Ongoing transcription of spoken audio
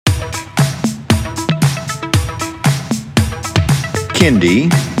Kindy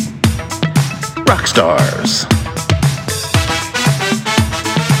Rockstars.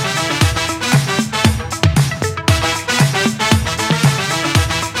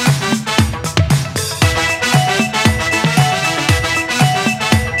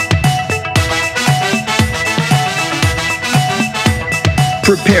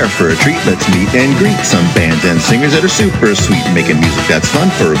 Prepare for a treat, let's meet and greet some bands and singers that are super sweet, making music that's fun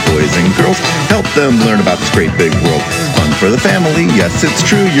for boys and girls. Help them learn about this great big world. Fun for the family, yes it's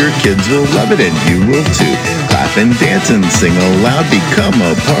true, your kids will love it and you will too. Clap and dance and sing aloud, become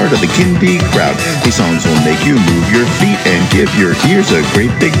a part of the Kindy crowd. These songs will make you move your feet and give your ears a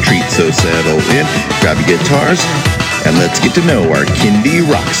great big treat. So settle in, grab your guitars, and let's get to know our Kindy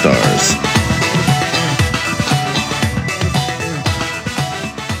Rockstars.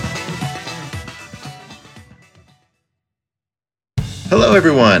 Hello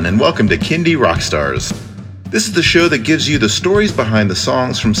everyone, and welcome to Kindy Rockstars. This is the show that gives you the stories behind the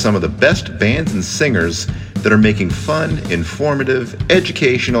songs from some of the best bands and singers that are making fun, informative,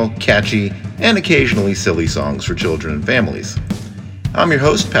 educational, catchy, and occasionally silly songs for children and families. I'm your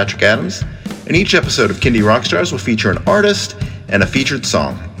host, Patrick Adams, and each episode of Kindy Rockstars will feature an artist and a featured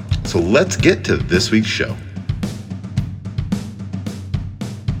song. So let's get to this week's show.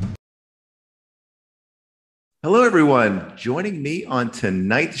 Hello, everyone. Joining me on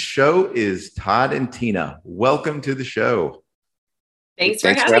tonight's show is Todd and Tina. Welcome to the show. Thanks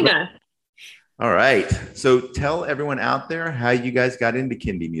for having us. All right. So tell everyone out there how you guys got into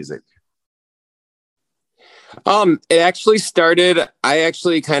Kindy music. It actually started, I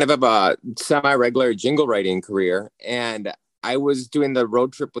actually kind of have a semi-regular jingle writing career, and I was doing the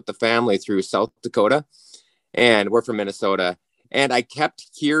road trip with the family through South Dakota, and we're from Minnesota. And I kept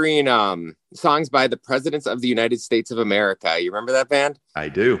hearing songs by the Presidents of the United States of America. You remember that band? I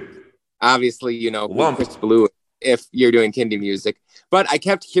do. Obviously, you know, Chris Blue, if you're doing Kindy music. But I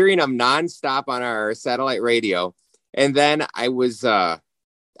kept hearing them nonstop on our satellite radio. And then I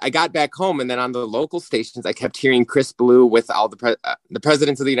got back home, and then on the local stations, I kept hearing Chris Blue with all the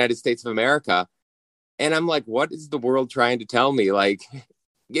Presidents of the United States of America. And I'm like, what is the world trying to tell me? Like,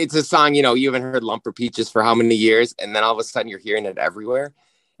 it's a song, you know, you haven't heard Lumper Peaches for how many years, and then all of a sudden you're hearing it everywhere.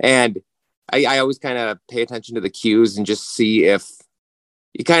 And I always kind of pay attention to the cues and just see if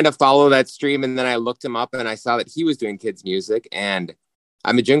you kind of follow that stream. And then I looked him up and I saw that he was doing kids music, and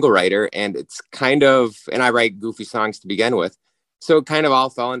I'm a jingle writer, and it's kind of, and I write goofy songs to begin with. So it kind of all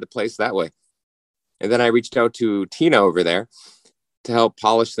fell into place that way. And then I reached out to Tina over there to help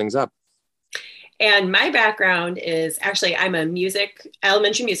polish things up. And my background is actually, I'm a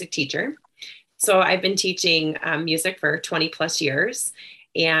elementary music teacher. So I've been teaching music for 20 plus years.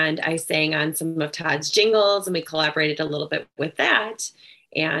 And I sang on some of Todd's jingles, and we collaborated a little bit with that.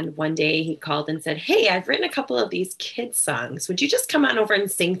 And one day he called and said, hey, I've written a couple of these kids songs. Would you just come on over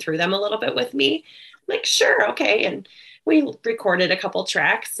and sing through them a little bit with me? I'm like, sure, okay. And we recorded a couple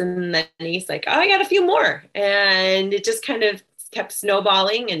tracks, and then he's like, oh, I got a few more. And it just kind of kept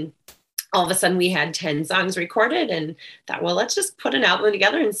snowballing, and all of a sudden we had 10 songs recorded, and thought, well, let's just put an album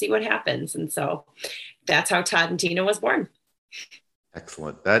together and see what happens. And so that's how Todd and Tina was born.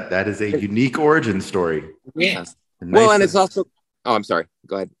 Excellent. That is a unique origin story. Yeah. And it's also, oh, I'm sorry.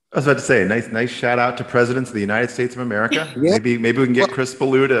 Go ahead. I was about to say, nice shout out to Presidents of the United States of America. Yeah. Maybe we can get Chris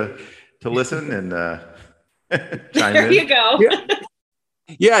Ballou to listen and chime there in. You go.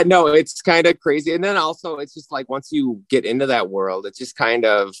 Yeah, no, it's kind of crazy. And then also it's just like, once you get into that world, it's just kind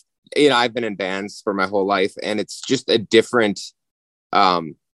of, you know, I've been in bands for my whole life, and it's just a different,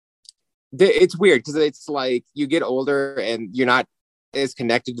 it's weird because it's like you get older and you're not as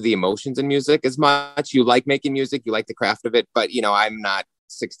connected to the emotions in music as much. You like making music, you like the craft of it, but, you know, I'm not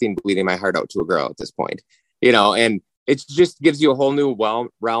 16 bleeding my heart out to a girl at this point, you know, and it just gives you a whole new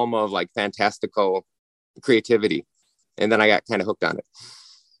realm of like fantastical creativity. And then I got kind of hooked on it.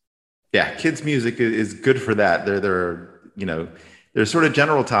 Yeah, kids music is good for that. There are, you know, there's sort of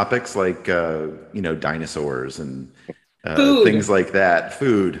general topics like, you know, dinosaurs and things like that.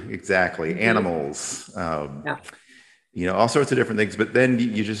 Food, exactly. Mm-hmm. Animals, you know, all sorts of different things. But then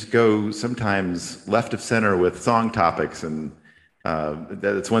you just go sometimes left of center with song topics. And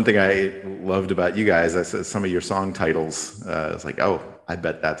that's one thing I loved about you guys. I said some of your song titles. It's like, oh, I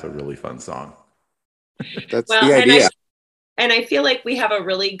bet that's a really fun song. That's the idea. And I feel like we have a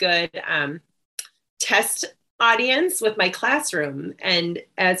really good test audience with my classroom. And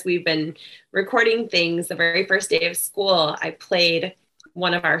as we've been recording things, the very first day of school, I played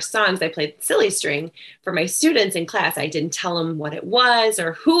one of our songs, I played Silly String for my students in class. I didn't tell them what it was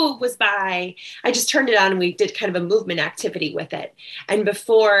or who it was by. I just turned it on and we did kind of a movement activity with it. And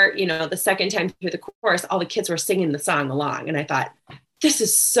before, the second time through the course, all the kids were singing the song along. And I thought, this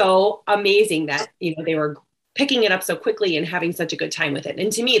is so amazing that, they were picking it up so quickly and having such a good time with it.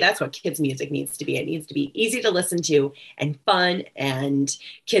 And to me, that's what kids music needs to be. It needs to be easy to listen to and fun, and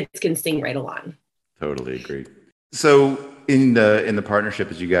kids can sing right along. Totally agree. So in the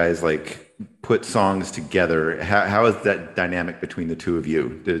partnership, as you guys like put songs together, how is that dynamic between the two of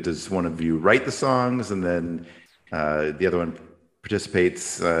you? Does one of you write the songs and then the other one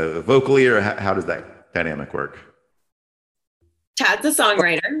participates vocally, or how does that dynamic work? Todd's a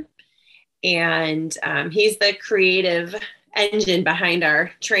songwriter, and he's the creative engine behind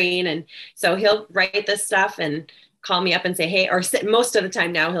our train. And so he'll write this stuff and call me up and say, hey, or most of the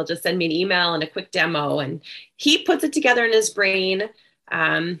time now he'll just send me an email and a quick demo, and he puts it together in his brain.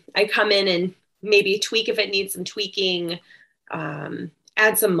 I come in and maybe tweak if it needs some tweaking,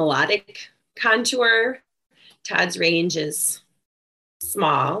 add some melodic contour. Todd's range is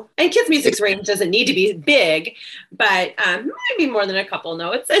small, and kids music's range doesn't need to be big, but maybe more than a couple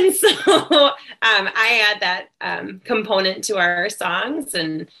notes. And so I add that component to our songs,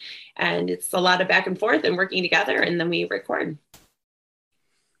 and it's a lot of back and forth and working together, and then we record.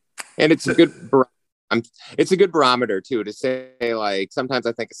 And it's a good barometer too, to say, like, sometimes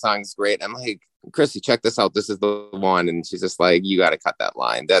I think a song's great. I'm like, Chrissy, check this out. This is the one. And she's just like, you got to cut that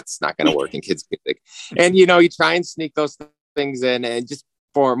line. That's not going to work in kids music. And, you try and sneak those things in, and just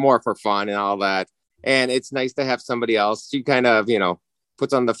for fun and all that. And it's nice to have somebody else. She kind of,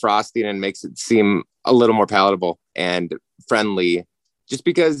 puts on the frosting and makes it seem a little more palatable and friendly, just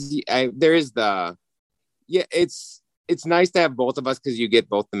because it's nice to have both of us, because you get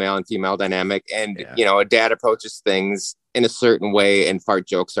both the male and female dynamic. And, a dad approaches things in a certain way, and fart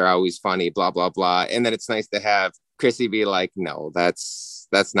jokes are always funny, blah, blah, blah. And then it's nice to have Chrissy be like, no, that's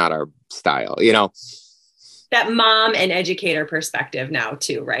not our style, That mom and educator perspective now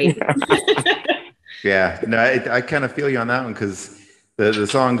too, right? Yeah, no, I kind of feel you on that one, because the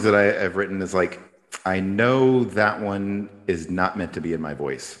songs that I've written is like, I know that one is not meant to be in my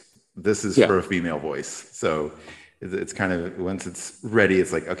voice. This is for a female voice. So it's kind of, once it's ready,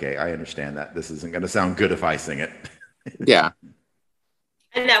 it's like, okay, I understand that this isn't going to sound good if I sing it. Yeah.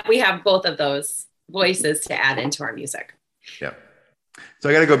 And that we have both of those voices to add into our music. Yeah. So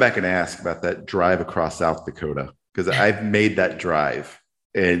I got to go back and ask about that drive across South Dakota, because I've made that drive.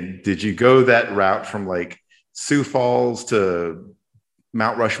 And did you go that route from like Sioux Falls to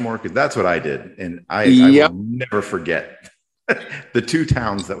Mount Rushmore? Because that's what I did. And I will never forget the two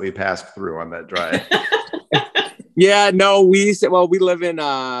towns that we passed through on that drive. Yeah, no, we live in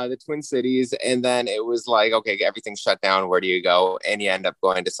the Twin Cities, and then it was like, okay, everything's shut down. Where do you go? And you end up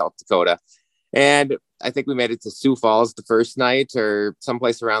going to South Dakota. And I think we made it to Sioux Falls the first night, or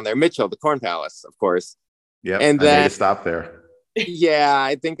someplace around there. Mitchell, the Corn Palace, of course. Yeah, and then I made a stop there. Yeah,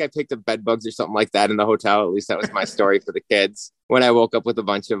 I think I picked up bed bugs or something like that in the hotel. At least that was my story for the kids when I woke up with a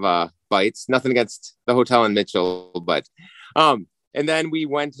bunch of bites. Nothing against the hotel in Mitchell, but and then we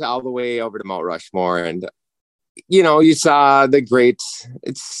went all the way over to Mount Rushmore, and you saw the great.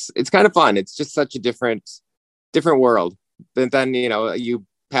 It's kind of fun. It's just such a different world. But then you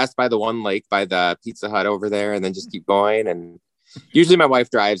pass by the one lake by the Pizza Hut over there, and then just keep going. And usually my wife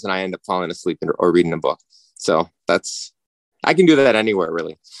drives, and I end up falling asleep or reading a book. So I can do that anywhere,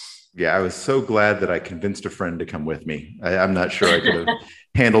 really. Yeah, I was so glad that I convinced a friend to come with me. I'm not sure I could have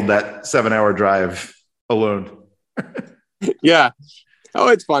handled that 7-hour drive alone. Yeah. Oh,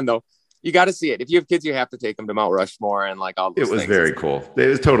 it's fun though. You got to see it. If you have kids, you have to take them to Mount Rushmore and like all those things. It was very cool. It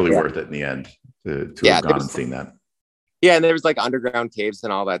was totally worth it in the end to have gone and seen that. Yeah, and there was like underground caves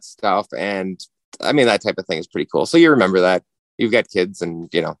and all that stuff. And I mean, that type of thing is pretty cool. So you remember that. You've got kids, and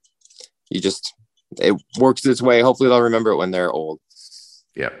it works its way. Hopefully they'll remember it when they're old.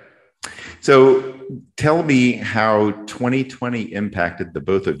 Yeah. So tell me how 2020 impacted the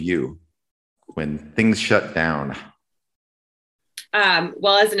both of you when things shut down.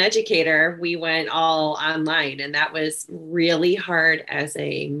 Well, as an educator, we went all online, and that was really hard as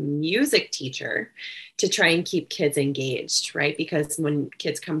a music teacher to try and keep kids engaged, right? Because when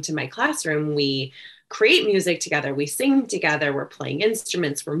kids come to my classroom, we create music together, we sing together, we're playing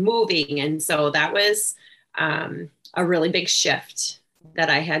instruments, we're moving. And so that was a really big shift that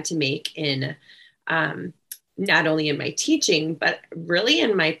I had to make in not only in my teaching, but really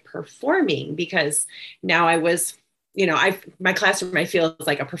in my performing, because now I was, my classroom, I feel is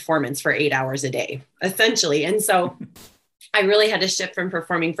like a performance for 8 hours a day, essentially. And so I really had to shift from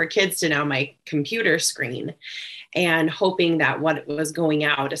performing for kids to now my computer screen. and hoping that what was going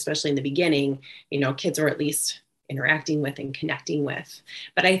out, especially in the beginning, kids were at least interacting with and connecting with.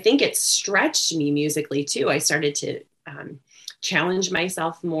 But I think it stretched me musically too. I started to challenge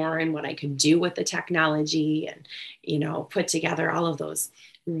myself more in what I could do with the technology and, put together all of those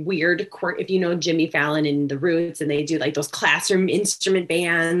weird if Jimmy Fallon and the Roots, and they do like those classroom instrument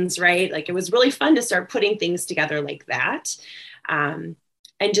bands, right? Like it was really fun to start putting things together like that. And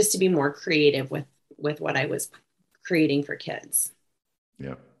just to be more creative with what I was creating for kids.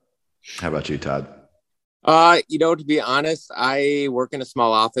 Yeah. How about you, Todd? To be honest, I work in a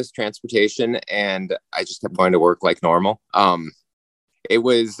small office, transportation, and I just kept going to work like normal. It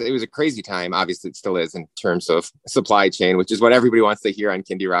was a crazy time. Obviously, it still is in terms of supply chain, which is what everybody wants to hear on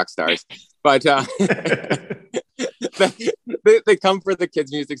Kindy Rockstars. But they come for the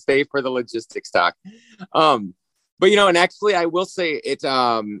kids' music, stay for the logistics talk. But and actually, I will say it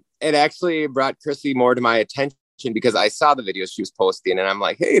actually brought Chrissy more to my attention because I saw the videos she was posting, and I'm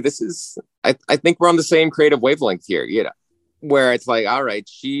like, hey, I think we're on the same creative wavelength here, where it's like, all right,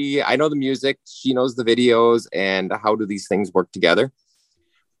 I know the music, she knows the videos, and how do these things work together?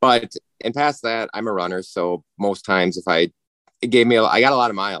 But and past that, I'm a runner, so most times I got a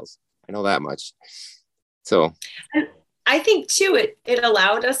lot of miles. I know that much. So I think too, it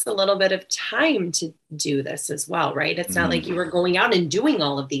allowed us a little bit of time to do this as well, right? It's not like you were going out and doing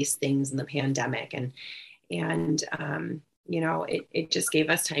all of these things in the pandemic, and it just gave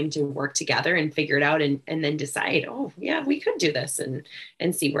us time to work together and figure it out and then decide, oh yeah, we could do this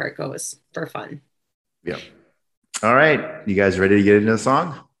and see where it goes for fun. Yeah. All right. You guys ready to get into the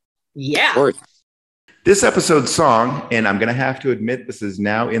song? Yeah. This episode's song, and I'm going to have to admit, this is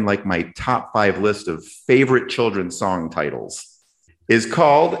now in like my top 5 list of favorite children's song titles, is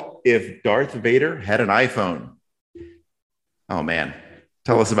called If Darth Vader Had an iPhone. Oh man.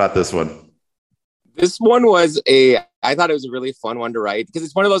 Tell us about this one. This one I thought it was a really fun one to write because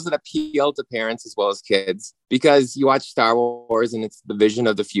it's one of those that appeal to parents as well as kids, because you watch Star Wars and it's the vision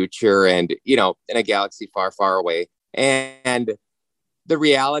of the future and, in a galaxy far, far away. And the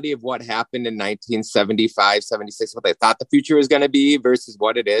reality of what happened in 1975, 76, what they thought the future was going to be versus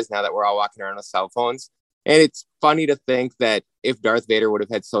what it is now that we're all walking around with cell phones. And it's funny to think that if Darth Vader would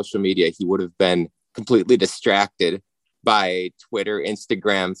have had social media, he would have been completely distracted by Twitter,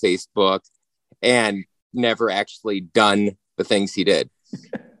 Instagram, Facebook, and never actually done the things he did.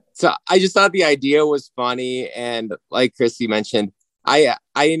 So I just thought the idea was funny. And like Chrissy mentioned, I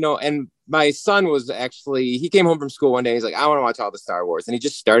know, and my son he came home from school one day. He's like, I want to watch all the Star Wars. And he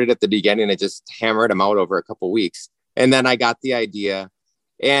just started at the beginning and it just hammered him out over a couple of weeks. And then I got the idea.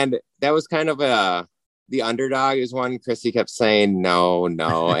 And that was kind of the underdog is one. Chrissy kept saying, no.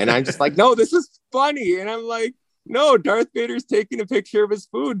 And I'm just like, no, this is funny. And I'm like, no, Darth Vader's taking a picture of his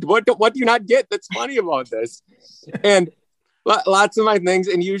food. What do you not get that's funny about this? And lots of my things.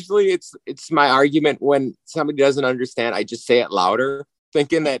 And usually it's my argument when somebody doesn't understand, I just say it louder,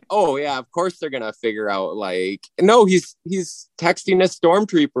 thinking that, oh yeah, of course they're going to figure out like, no, he's texting a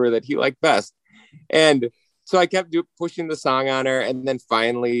stormtrooper that he liked best. And so I kept pushing the song on her. And then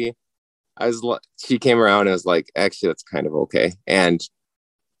finally she came around and was like, actually, that's kind of okay. And,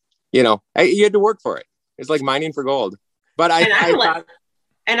 you had to work for it. It's like mining for gold. But I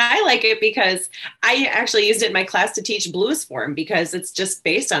like it because I actually used it in my class to teach blues form because it's just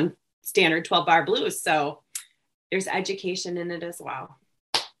based on standard 12-bar blues. So there's education in it as well.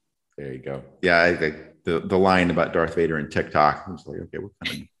 There you go. Yeah, I think the line about Darth Vader and TikTok, I was like, okay, what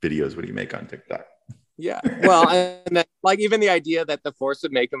kind of videos would he make on TikTok? Yeah. Well, and then, like even the idea that the Force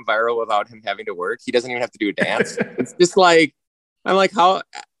would make him viral without him having to work. He doesn't even have to do a dance. It's just like, I'm like, how?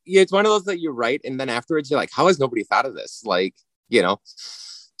 It's one of those that you write and then afterwards you're like, how has nobody thought of this? Like,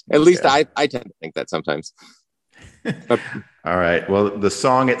 at least I tend to think that sometimes. All right. Well, the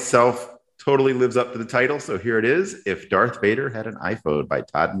song itself totally lives up to the title. So here it is. If Darth Vader Had an iPhone by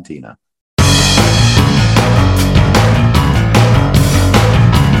Todd and Tina.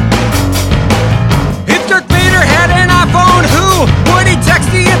 If Darth Vader had an iPhone, who would he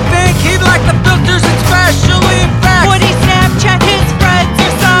text? Do you think he'd like the filters, especially in fact? Would he Snapchat his friends or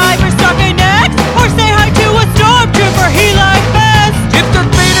cyberstalk an ex? Or say hi to a stormtrooper he liked best? If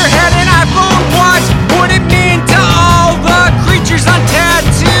Darth Vader had an iPhone, what would it mean to all the creatures on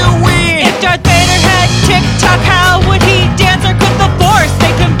Tatooine? If Darth Vader had TikTok, how would he dance or could the Force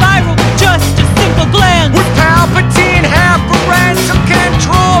make him viral?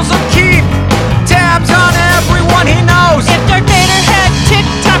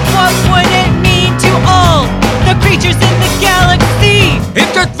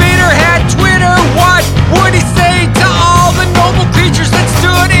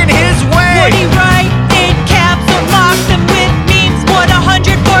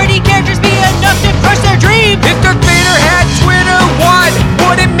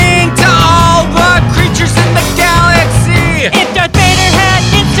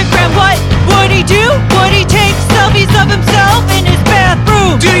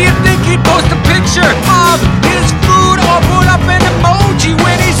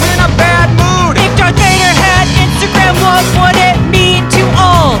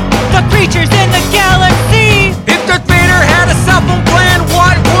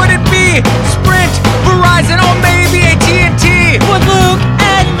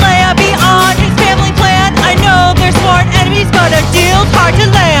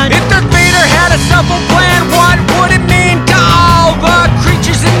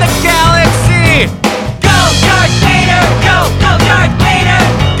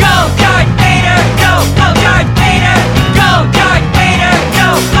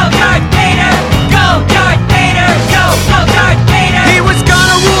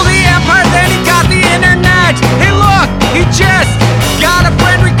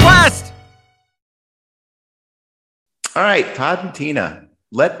 All right, Todd and Tina,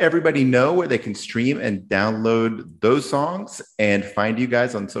 let everybody know where they can stream and download those songs and find you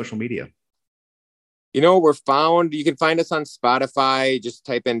guys on social media. You can find us on Spotify. Just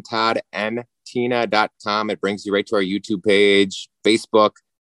type in toddandtina.com. It brings you right to our YouTube page, Facebook.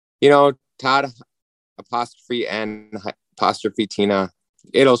 Todd apostrophe N apostrophe Tina.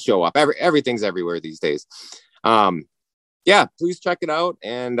 It'll show up. Everything's everywhere these days. Please check it out.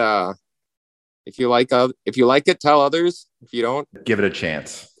 And if you like it, tell others. If you don't, give it a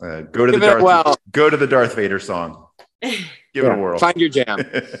chance. Go to the Darth Vader song. Give it a whirl. Find your jam.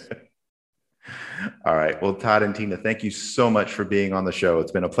 All right. Well, Todd and Tina, thank you so much for being on the show.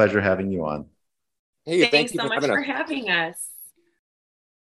 It's been a pleasure having you on. Hey, thanks so much for having us.